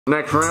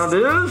Next round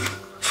is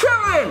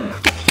 7.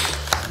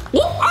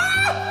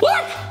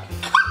 What?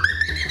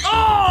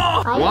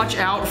 Oh! Watch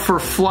out for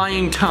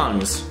flying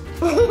tongues.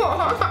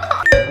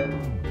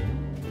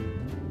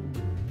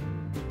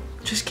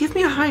 Just give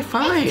me a high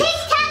five. It's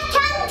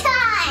tic-tac-tongue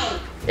time.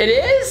 It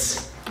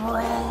is?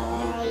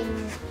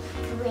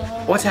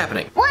 What's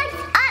happening? What's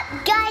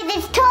up, guys?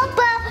 It's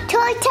Turbo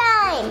Toy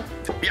time.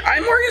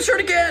 I'm wearing a shirt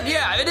again.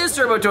 Yeah, it is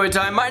Turbo Toy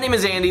time. My name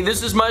is Andy.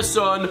 This is my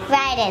son,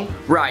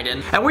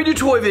 Ryden. And we do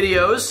toy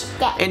videos.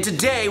 Yeah. And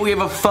today we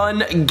have a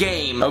fun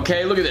game.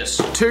 Okay, look at this.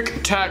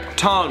 Tic Tac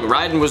Tongue.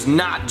 Ryden was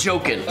not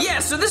joking. Yeah,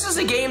 so this is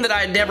a game that I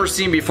had never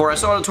seen before. I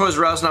saw it at Toys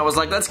R Us and I was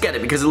like, let's get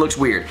it because it looks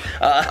weird.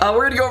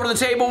 We're gonna go over to the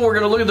table. We're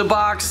gonna look at the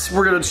box.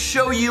 We're gonna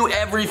show you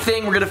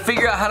everything. We're gonna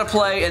figure out how to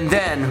play. And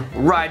then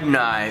Ryden and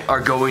I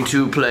are going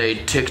to play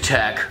Tic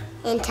Tac.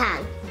 And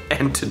tongue.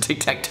 And to Tic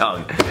Tac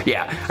Tongue.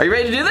 Yeah. Are you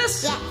ready to do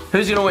this? Yeah.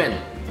 Who's gonna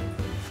win?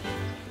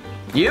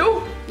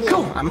 You? Yeah.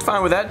 Cool. I'm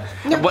fine with that.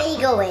 No,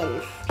 Bagel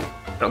wins.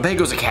 No,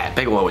 Bagel's a cat.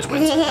 Bagel always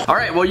wins. All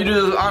right. Well, you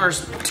do the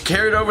honors to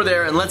carry it over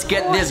there, and let's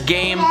get this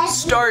game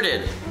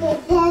started.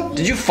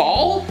 Did you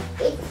fall?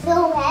 It's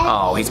so heavy.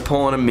 Oh, he's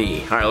pulling a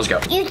me. All right, let's go.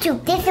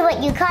 YouTube, this is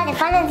what you call the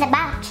front of the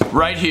box.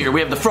 Right here, we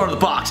have the front of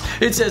the box.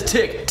 It says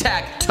Tic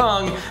Tac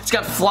Tongue. It's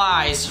got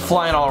flies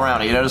flying all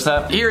around it. You notice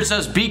that? Here it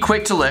says be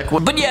quick to lick.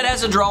 But yeah, it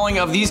has a drawing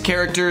of these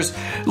characters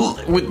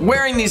with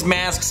wearing these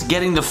masks,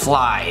 getting the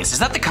flies. Is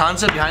that the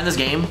concept behind this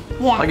game?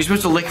 Yeah. Like you're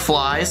supposed to lick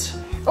flies?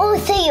 Oh,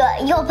 so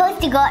you're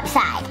supposed to go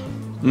outside.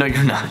 No,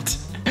 you're not.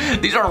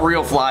 These aren't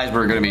real flies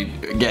we're gonna be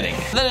getting.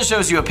 Then it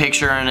shows you a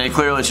picture and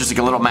clearly it's just like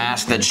a little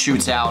mask that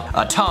shoots out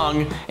a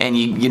tongue and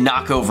you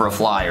knock over a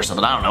fly or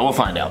something. I don't know, we'll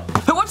find out.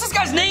 Hey, what's this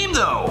guy's name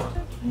though?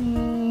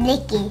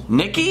 Nicky.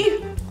 Nicky?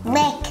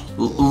 Lick.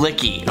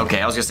 Licky.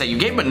 Okay, I was gonna say, you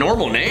gave him a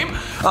normal name?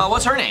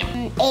 What's her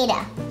name?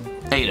 Ada.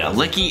 Ada.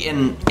 Licky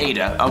and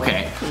Ada.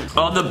 Okay.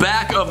 On the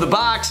back of the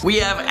box, we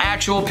have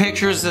actual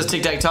pictures. It says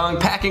Tic Tac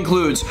Tongue. Pack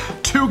includes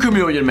 2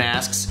 chameleon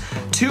masks,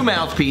 2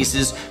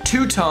 mouthpieces,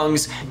 2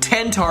 tongues,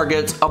 10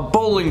 targets, a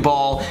bowling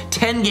ball,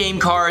 10 game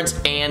cards,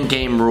 and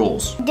game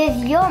rules.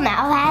 Does your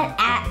mouth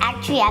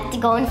actually have to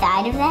go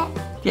inside of that?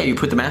 Yeah, you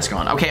put the mask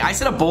on. Okay, I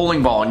said a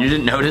bowling ball and you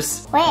didn't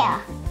notice?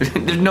 Where?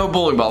 There's no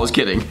bowling ball, I was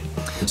kidding.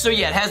 So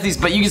yeah, it has these,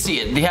 but you can see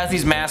it. It has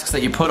these masks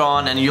that you put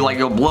on and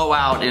you'll blow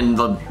out and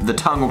the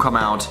tongue will come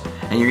out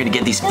and you're gonna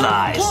get these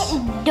flies. We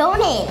can't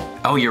donate.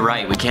 Oh, you're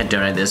right, we can't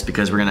donate this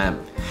because we're gonna,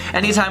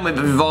 anytime it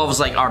involves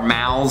like our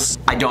mouths,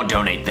 I don't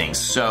donate things.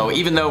 So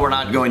even though we're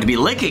not going to be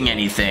licking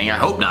anything, I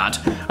hope not,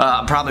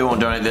 probably won't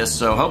donate this.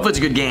 So hopefully it's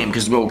a good game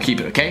because we'll keep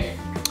it, okay?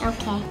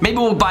 Okay. Maybe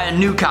we'll buy a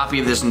new copy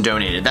of this and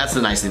donate it. That's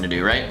the nice thing to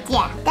do, right?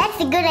 Yeah, that's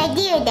a good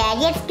idea, Dad.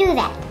 Let's do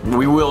that.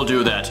 We will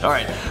do that. All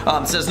right.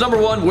 It says number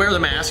 1, wear the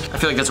mask. I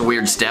feel like that's a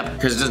weird step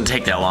because it doesn't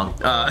take that long.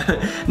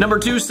 Number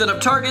 2, set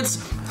up targets.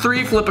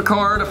 3, flip a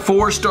card.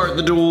 4, start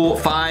the duel.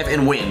 5,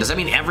 and win. Does that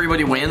mean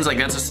everybody wins? Like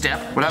that's a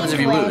step? What happens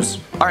if you lose?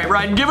 All right,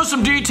 Ryden, give us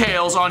some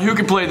details on who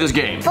can play this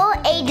game.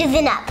 4 ages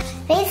and up.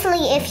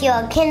 Basically, if you're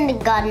a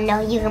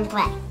kindergartner, you can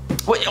play.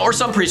 Or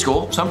some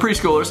preschool, some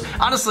preschoolers.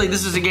 Honestly,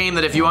 this is a game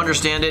that if you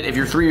understand it, if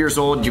you're 3 years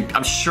old,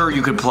 I'm sure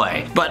you could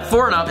play. But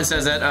 4 and up, it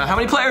says that, how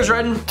many players,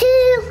 Ryden?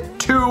 2.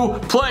 2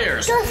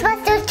 players.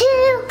 Ghostbusters 2.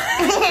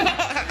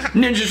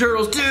 Ninja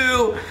Turtles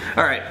 2.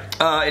 All right,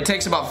 it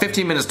takes about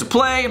 15 minutes to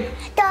play.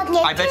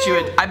 Dognet I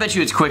bet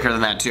you it's quicker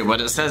than that too,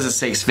 but it says it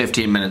takes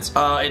 15 minutes.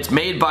 It's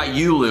made by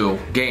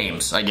Yulu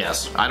Games, I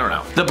guess. I don't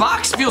know. The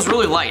box feels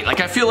really light. Like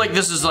I feel like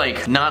this is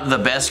like not the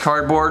best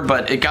cardboard,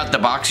 but it got the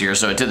box here,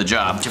 so it did the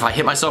job. If I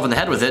hit myself in the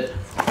head with it,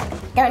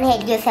 Don't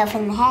hit yourself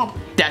in the head.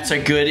 That's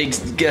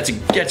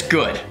that's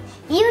good.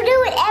 You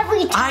do it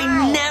every time.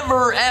 I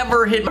never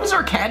ever hit. What is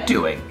our cat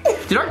doing?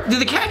 Did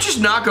the cat just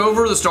knock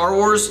over the Star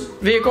Wars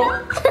vehicle?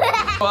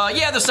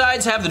 Yeah, the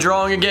sides have the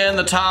drawing again.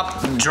 The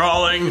top,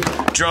 drawing,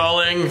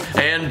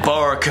 and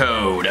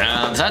barcode.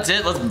 That's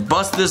it. Let's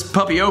bust this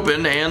puppy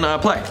open and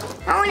play.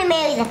 I want to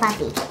marry the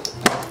puppy.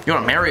 You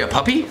want to marry a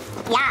puppy?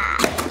 Yeah.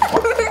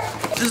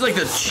 This is like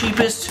the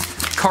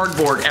cheapest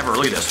cardboard ever.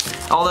 Look at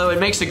this. Although it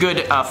makes a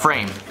good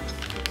frame.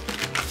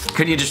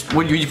 Couldn't you just,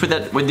 would you put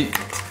that, look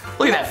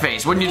at that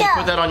face. Wouldn't you just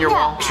put that on your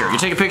wall? Sure, you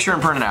take a picture and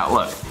print it out,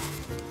 look.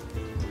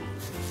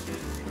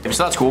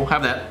 So that's cool,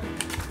 have that.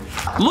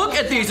 Look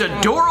at these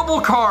adorable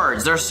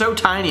cards. They're so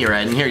tiny,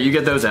 right? And here, you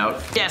get those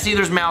out. Yeah, see,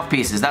 there's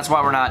mouthpieces. That's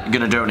why we're not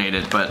gonna donate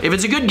it. But if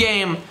it's a good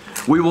game,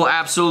 we will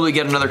absolutely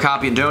get another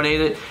copy and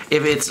donate it.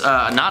 If it's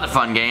not a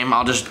fun game,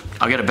 I'll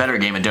get a better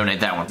game and donate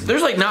that one.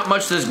 There's like not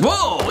much to this.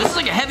 Whoa, this is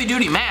like a heavy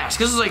duty mask.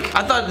 This is like,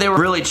 I thought they were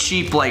really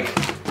cheap, like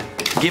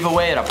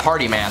giveaway at a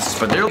party masks,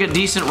 but they're like a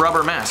decent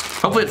rubber mask.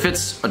 Hopefully it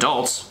fits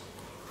adults.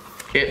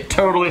 It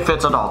totally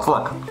fits adults,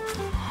 look.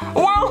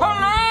 Well,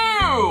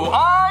 hello!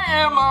 I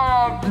am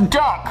a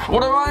duck.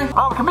 What am I?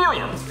 I'm a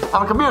chameleon.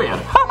 I'm a chameleon.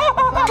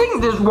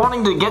 Thing is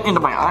wanting to get into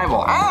my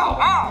eyeball. Ow,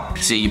 ow!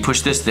 See, you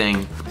push this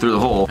thing through the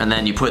hole, and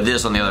then you put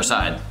this on the other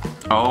side.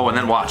 Oh, and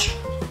then watch.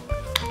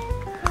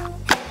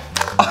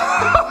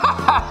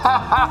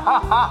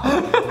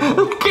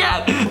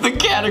 The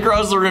cat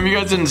across the room. You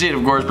guys didn't see it,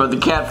 of course, but the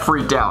cat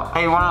freaked out.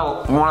 Hey,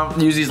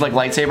 wanna use these like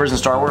lightsabers in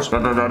Star Wars? Da,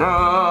 da, da,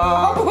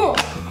 da. No,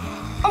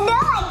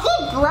 I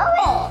can't blow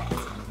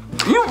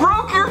it. You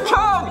broke your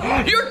tongue!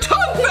 Your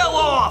tongue fell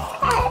off!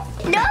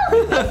 No,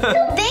 it's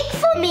too big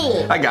for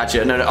me. I got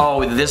you. No. Oh,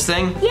 with this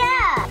thing?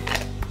 Yeah.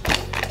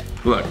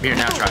 Look, here,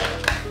 now try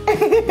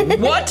it.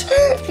 What?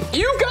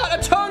 You got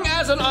a tongue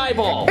as an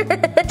eyeball.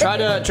 Try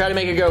to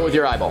make it go with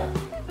your eyeball.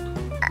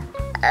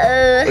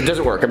 It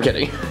doesn't work, I'm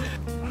kidding.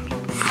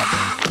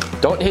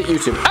 Don't hit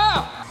YouTube.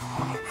 Ah!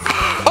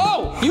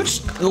 Oh, you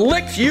just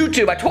licked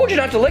YouTube. I told you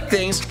not to lick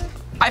things.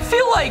 I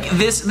feel like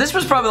this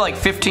was probably like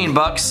 15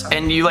 bucks,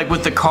 and you like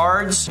with the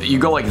cards, you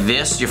go like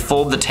this, you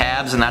fold the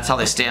tabs, and that's how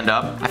they stand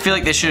up. I feel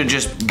like they should have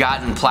just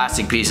gotten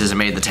plastic pieces and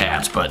made the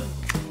tabs, but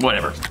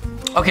whatever.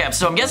 Okay,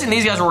 so I'm guessing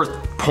these guys are worth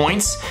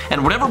points,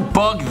 and whatever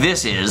bug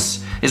this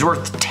is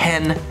worth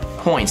 10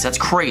 points. That's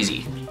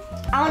crazy.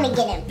 I want to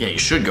get him. Yeah, you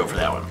should go for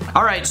that one.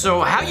 All right,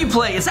 so how you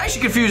play, it's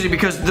actually confusing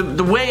because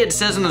the way it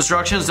says in the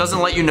instructions doesn't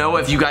let you know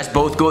if you guys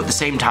both go at the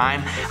same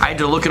time. I had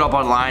to look it up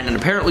online, and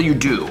apparently you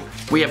do.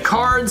 We have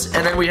cards,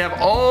 and then we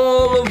have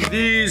all of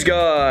these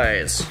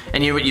guys.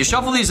 And you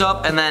shuffle these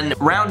up, and then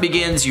round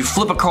begins, you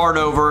flip a card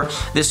over.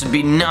 This would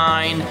be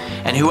 9,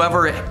 and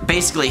whoever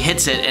basically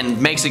hits it and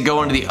makes it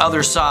go into the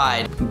other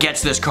side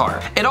gets this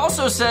card. It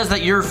also says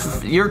that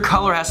your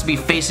color has to be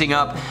facing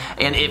up,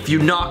 and if you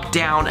knock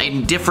down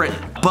a different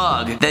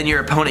bug, then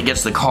your opponent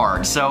gets the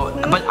card. So,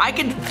 but I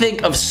can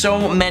think of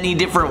so many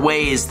different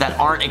ways that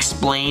aren't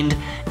explained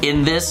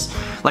in this.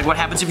 Like what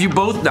happens if you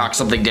both knock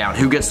something down?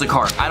 Who gets the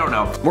card? I don't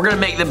know. We're gonna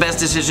make the best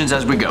decisions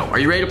as we go. Are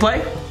you ready to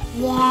play?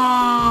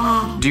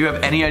 Yeah. Do you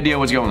have any idea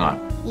what's going on?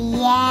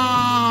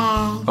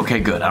 Yeah. Okay,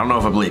 good. I don't know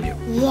if I believe you.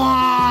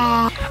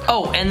 Yeah.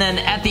 Oh, and then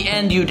at the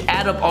end, you'd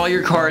add up all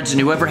your cards, and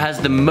whoever has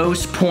the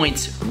most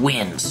points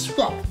wins.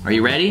 Yeah. Are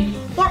you ready?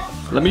 Yep.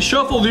 Let me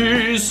shuffle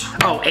these.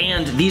 Oh,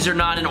 and these are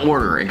not in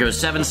order. It goes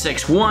 7,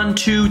 6, 1,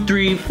 2,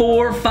 3,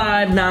 4,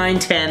 5, 9,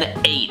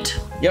 10, 8.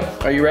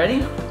 Yep. Are you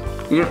ready?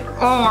 Yeah.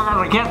 Oh my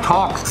God, I can't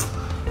talk.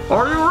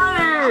 Are you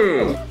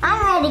ready?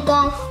 I'm ready,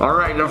 guys. All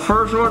right, the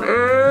first one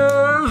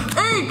is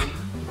 8.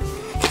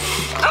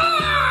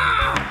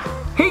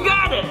 Ah! He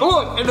got it.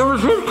 Look, and it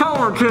was his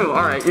color too.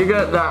 All right, you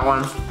got that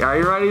one. Are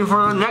you ready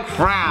for the next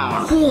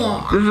round?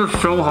 Yeah. This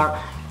is so hard.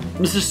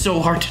 This is so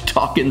hard to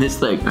talk in this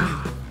thing.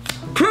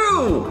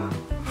 2.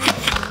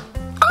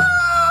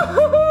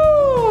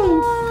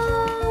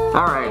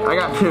 All right, I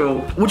got 2,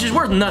 which is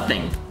worth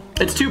nothing.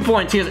 It's 2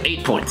 points. He has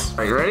 8 points.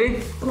 Are you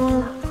ready? 6.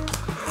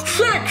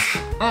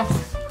 I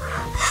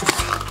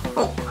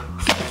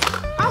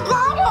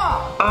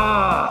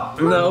got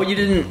it. No, you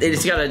didn't.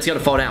 It's gotta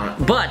fall down.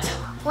 But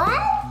What?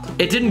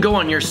 it didn't go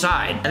on your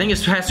side. I think it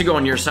has to go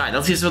on your side.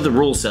 That's what the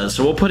rule says.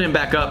 So we'll put him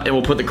back up and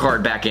we'll put the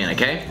card back in.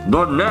 Okay?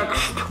 The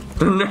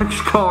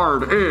next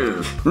card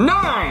is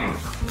 9.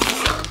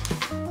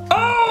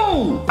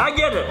 Oh! I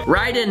get it.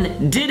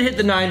 Raiden did hit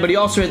the 9, but he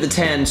also hit the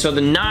 10. So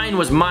the 9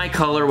 was my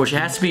color, which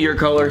has to be your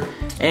color,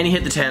 and he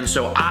hit the 10.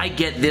 So I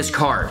get this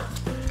card,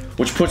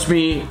 which puts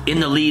me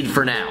in the lead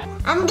for now.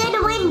 I'm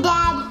gonna win,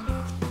 Dad.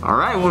 All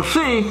right, we'll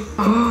see.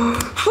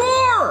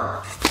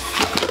 4!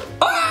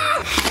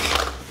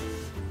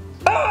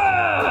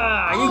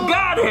 You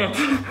got it!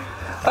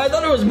 I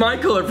thought it was my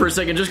color for a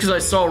second just because I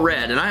saw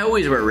red, and I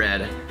always wear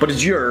red. But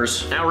it's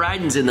yours. Now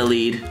Raiden's in the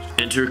lead.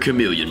 Enter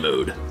chameleon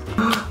mode.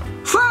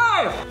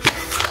 5!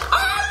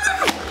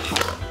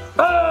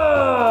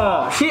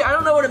 See, I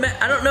don't know what it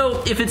meant. I don't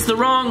know if it's the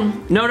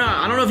wrong... No,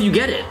 I don't know if you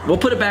get it. We'll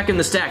put it back in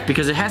the stack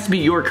because it has to be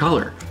your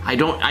color. I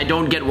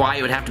don't get why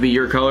it would have to be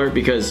your color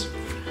because...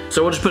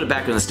 So we'll just put it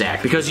back in the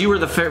stack because you were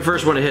the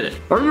first one to hit it.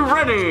 Are you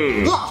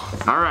ready?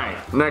 Yeah. All right,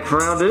 next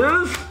round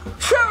is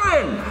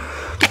 7.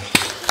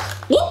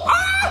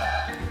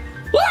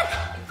 What?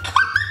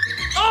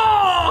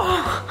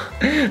 Oh!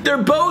 They're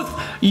both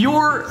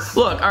your...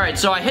 Look, all right,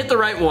 so I hit the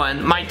right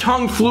one. My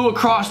tongue flew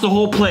across the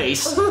whole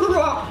place,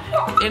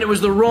 and it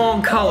was the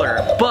wrong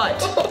color, but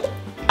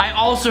I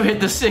also hit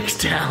the 6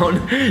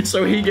 down,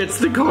 so he gets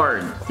the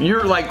card.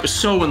 You're like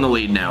so in the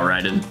lead now,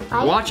 Raiden.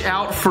 Watch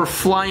out for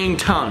flying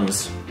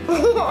tongues.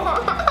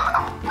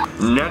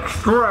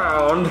 Next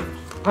round,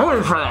 I'm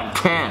waiting for that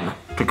 10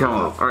 to come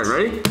up. All right,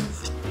 ready?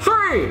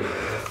 3.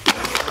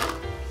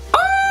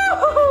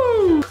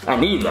 Oh! I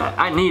need that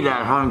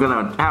if I'm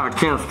gonna have a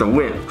chance to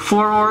win.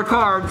 4 more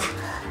cards.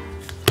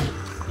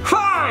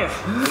 5.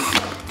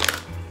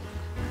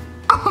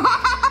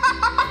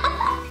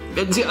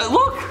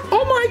 Look!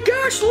 Oh my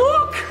gosh,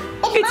 look!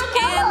 It's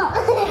in!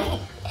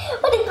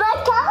 What is my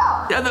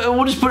color? Yeah,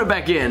 we'll just put it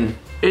back in.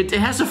 It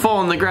has to fall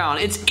on the ground.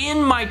 It's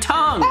in my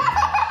tongue.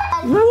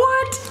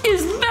 What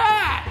is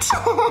that?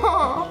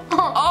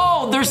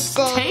 Oh, there's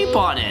tape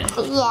on it.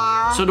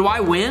 Yeah. So do I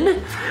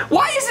win?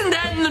 Why isn't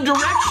that in the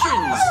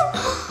directions?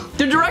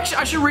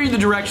 I should read the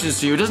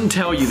directions to you. It doesn't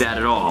tell you that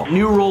at all.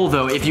 New rule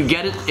though, if you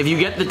get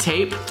the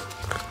tape,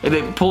 if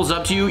it pulls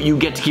up to you, you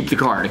get to keep the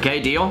card, okay?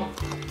 Deal?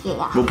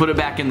 Yeah. We'll put it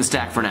back in the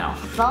stack for now.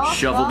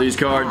 Shuffle these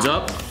cards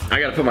up. I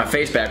gotta put my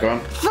face back on.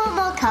 One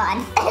more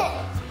card.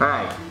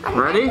 Alright,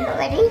 ready?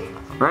 Ready?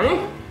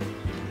 Ready?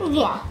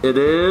 Yeah. It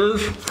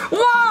is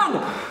 1!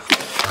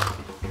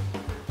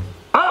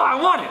 Oh, I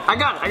won it! I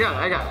got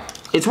it.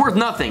 It's worth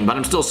nothing, but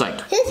I'm still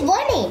psyched. Who's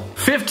winning?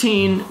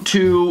 15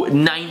 to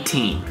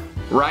 19.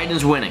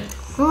 Ryden's winning.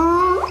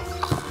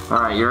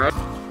 Alright, you ready?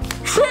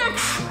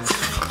 6!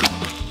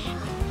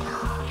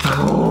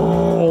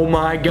 Oh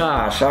my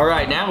gosh.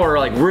 Alright, now we're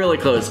like really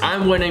close.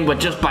 I'm winning, but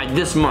just by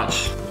this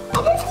much.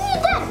 I just think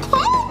you got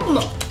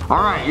 10.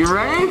 Alright, you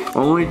ready?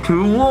 Only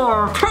 2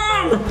 more. 10!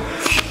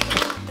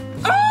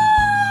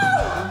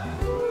 Ah!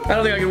 I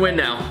don't think I can win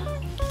now.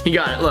 He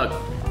got it, look.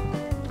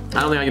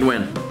 I don't think I can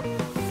win.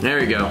 There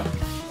you go.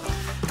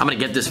 I'm gonna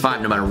get this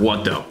 5 no matter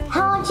what though.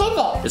 How much is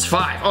it? It's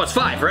 5. Oh, it's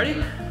 5.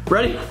 Ready?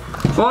 Ready?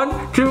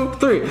 1, 2,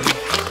 3.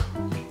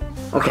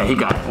 Okay, he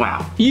got it.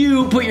 Wow.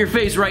 You put your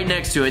face right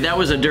next to it. That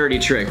was a dirty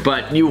trick,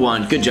 but you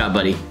won. Good job,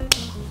 buddy.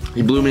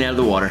 You blew me out of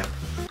the water.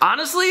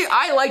 Honestly,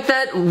 I like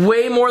that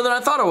way more than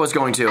I thought I was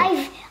going to.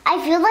 I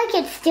feel like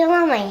it's still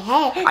on my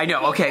head. I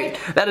know, okay.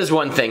 That is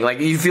one thing. Like,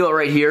 you feel it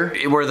right here,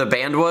 where the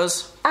band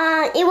was?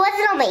 It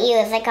wasn't on my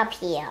ears, like up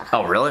here.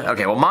 Oh, really?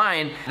 Okay, well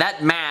mine,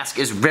 that mask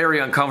is very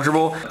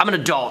uncomfortable. I'm an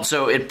adult,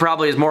 so it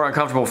probably is more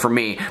uncomfortable for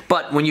me.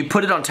 But when you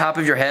put it on top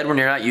of your head when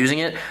you're not using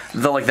it,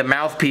 the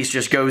mouthpiece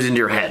just goes into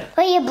your head.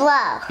 Where you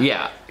blow.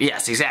 Yeah,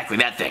 yes, exactly,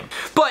 that thing.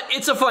 But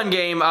it's a fun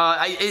game.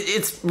 Like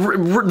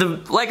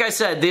I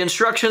said, the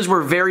instructions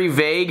were very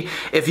vague.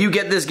 If you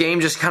get this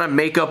game, just kind of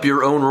make up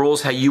your own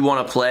rules how you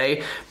want to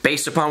play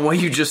based upon what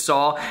you just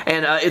saw,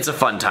 and it's a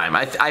fun time.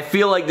 I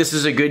feel like this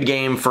is a good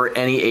game for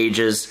any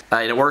ages,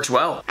 and it works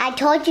well. I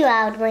told you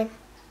I would win.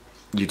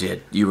 You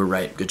did. You were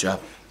right. Good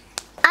job.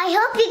 I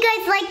hope you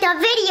guys liked our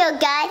video,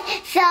 guys.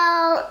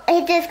 So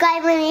hit the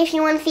subscribe button if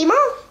you want to see more.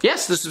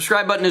 Yes, the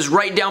subscribe button is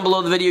right down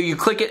below the video. You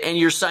click it and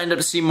you're signed up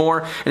to see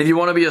more. And if you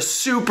want to be a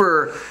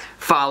super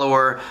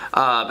follower,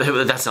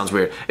 that sounds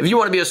weird. If you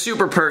want to be a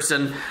super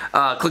person,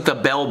 click the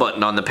bell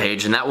button on the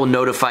page and that will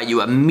notify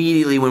you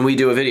immediately when we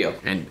do a video.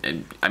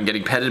 And I'm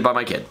getting petted by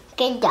my kid.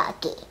 Good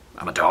doggy.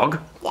 I'm a dog?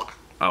 Yeah.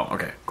 Oh,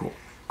 okay. Cool.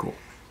 Cool.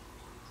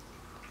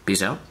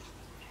 Peace out.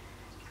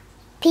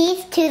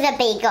 Peace to the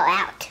bagel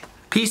out.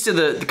 Peace to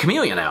the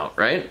chameleon out,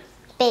 right?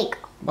 Bagel.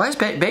 Why is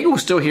Bagel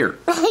still here?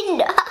 I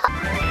know.